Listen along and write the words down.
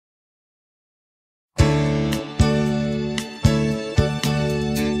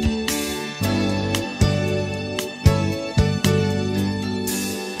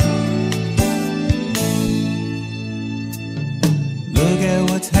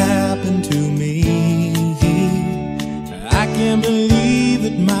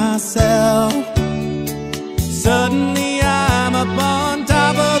myself. Suddenly I'm up on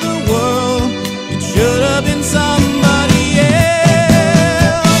top of the world. It should have been somebody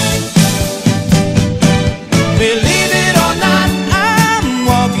else. Believe it or not, I'm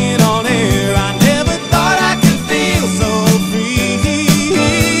walking on air. I never thought I could feel so free.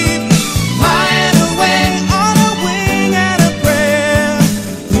 Flying away on a wing and a prayer.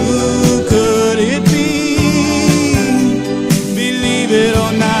 Who could it be? Believe it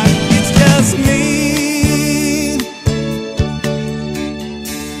or not, it's just me.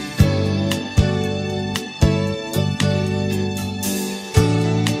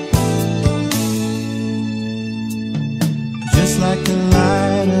 Just like the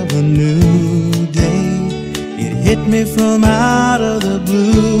light of a new day, it hit me from out of the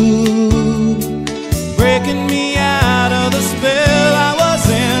blue, breaking me out of the spell I was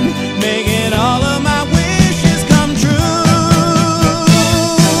in, making all of my wishes come true.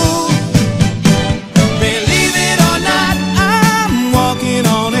 Believe it or not, I'm walking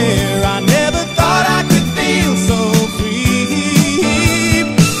on air. I never thought I could feel so free.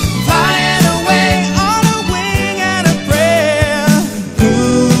 Flying away on a wing and a prayer. Who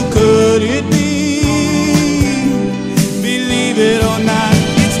could it be? Believe it or not,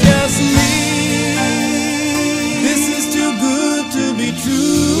 it's just me. This is too good to be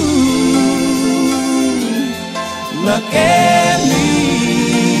true. Look at me,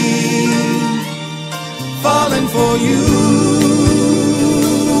 falling for you.